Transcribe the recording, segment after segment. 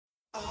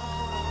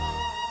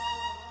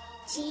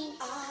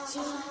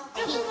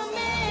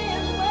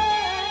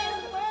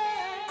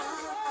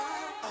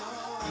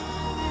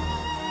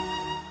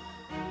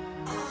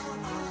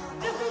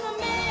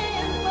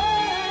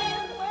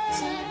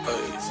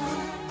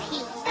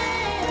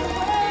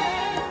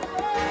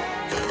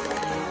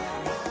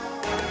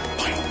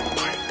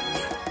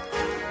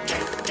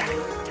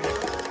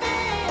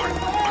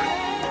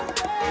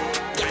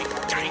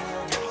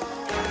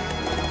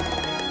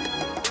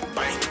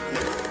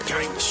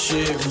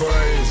Shit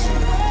brazy,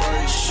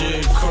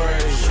 shit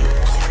crazy,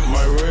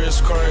 my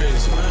wrist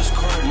crazy,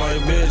 my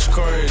bitch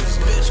crazy,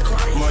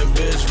 my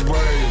bitch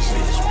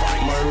brazy,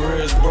 my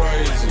wrist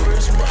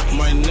brazy,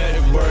 my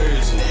neck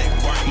brazy,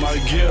 my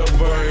gear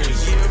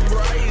brazy,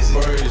 brazy,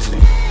 brazy,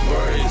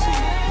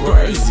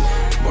 brazy,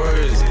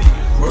 brazy,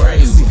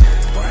 brazy,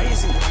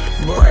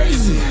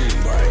 brazy,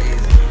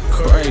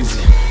 crazy,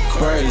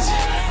 crazy,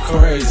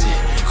 crazy,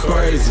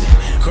 crazy,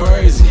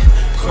 crazy,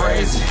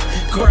 crazy,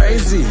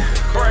 crazy,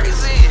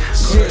 crazy.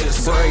 Shit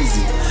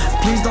brazy,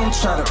 please don't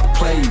try to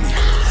play me.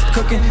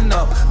 Cooking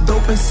up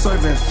dope and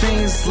serving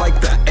fiends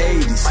like the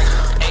 80s.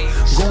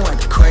 Going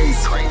crazy,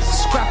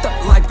 scrapped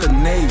up like the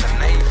Navy.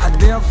 I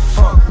dare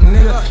fuck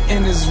nigga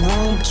in his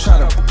room try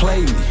to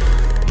play me.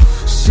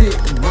 Shit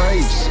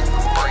brazy,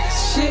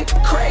 shit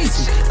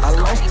crazy. I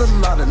lost a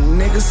lot of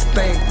niggas,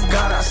 thank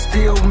God I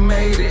still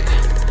made it.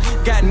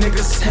 Got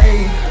niggas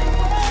hating,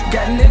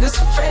 got niggas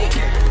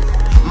faking.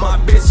 My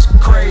bitch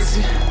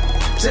crazy,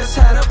 just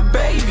had a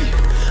baby.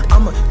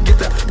 I'ma get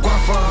the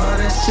guap for her,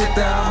 that shit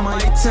that I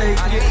might take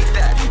it.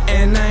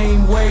 And I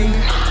ain't waiting,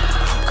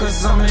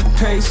 cause I'm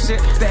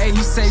impatient. That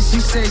he say, she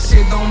say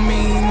shit don't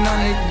mean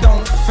none, it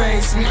don't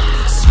face me.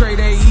 Straight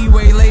AE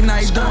way, late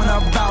night doing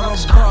about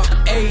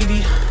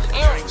 $180.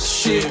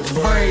 Shit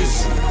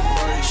brazy,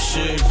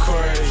 shit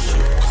crazy,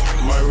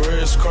 my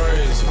wrist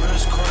crazy,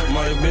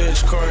 my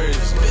bitch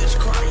crazy,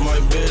 my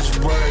bitch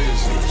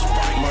brazy,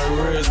 my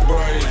wrist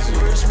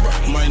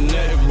brazy, my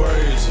neck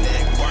brazy,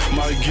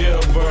 my gear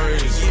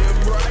brazy,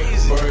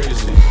 brazy,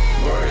 brazy,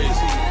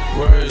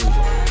 brazy,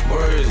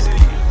 brazy,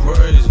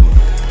 brazy,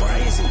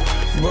 brazy,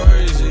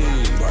 brazy,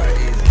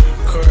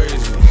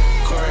 crazy,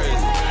 crazy,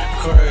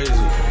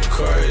 crazy,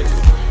 crazy,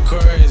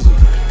 crazy,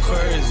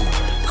 crazy,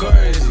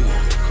 crazy,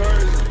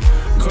 crazy,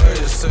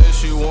 crazy. Say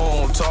she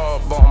won't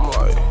talk, but I'm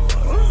like,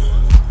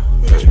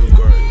 that's me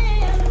great.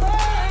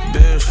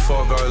 Bitch,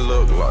 fuck I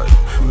look like.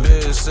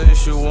 Bitch say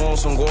she want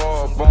some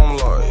guap, I'm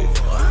like,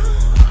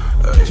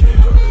 that's me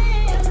great.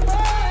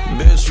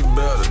 Bitch, you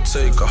better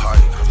take a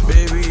hike.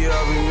 Baby,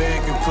 I be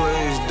making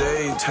plays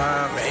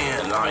daytime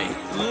and night.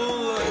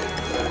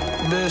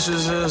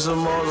 Bitches is a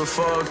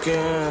motherfucking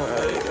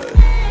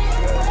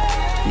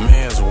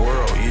man's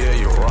world, yeah,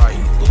 you're right.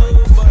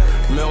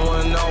 Man,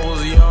 when I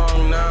was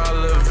young, now I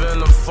live in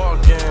the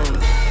fucking.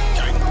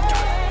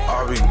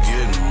 I be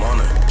getting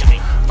money,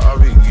 I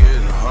be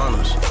getting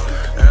hundreds,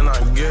 and I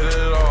get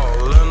it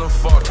all in the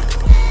fucking.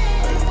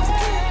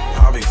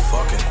 I be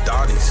fucking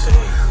dotties,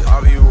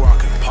 I be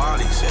rocking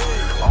potties.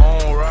 I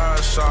don't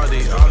ride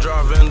shoddy, I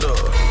drive in the.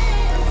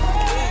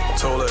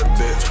 Told that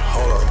bitch,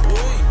 hold up,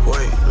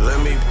 wait, let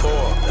me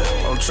pour.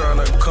 I'm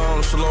tryna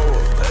come slower,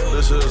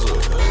 this is a.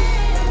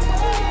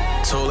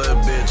 Told that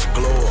bitch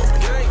glow up,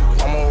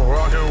 I'm a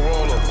rock and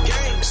roller.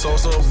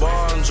 Sosa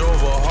Bon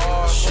Jovi,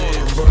 hard shit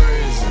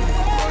brazy,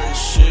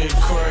 shit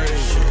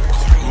crazy,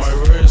 my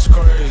wrist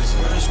crazy,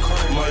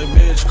 my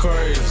bitch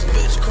crazy,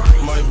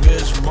 my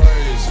bitch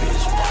brazy,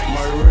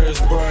 my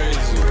wrist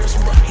brazy,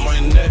 my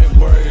neck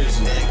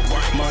brazy,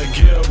 my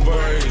gear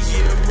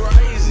brazy,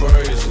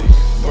 brazy,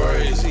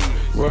 brazy,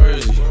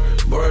 brazy,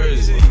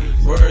 brazy,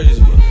 brazy,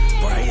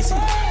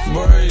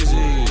 brazy,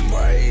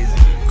 brazy,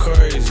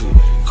 crazy,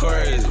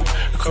 crazy,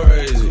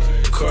 crazy,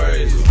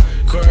 crazy,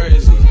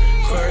 crazy,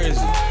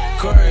 crazy,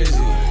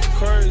 crazy,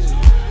 crazy,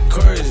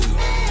 crazy.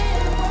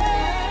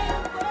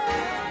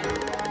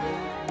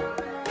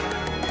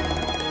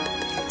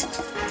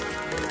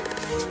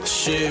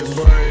 Shit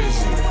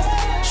brazy,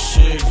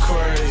 shit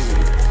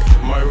crazy,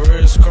 my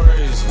wrist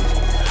crazy,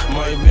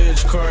 my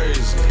bitch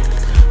crazy,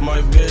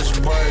 my bitch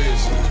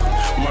brazy,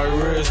 my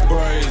wrist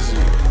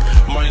brazy,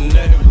 my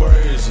neck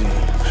brazy,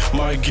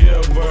 my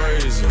gear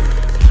brazy,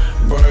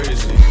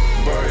 brazy,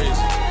 brazy,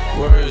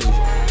 brazy,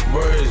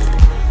 brazy.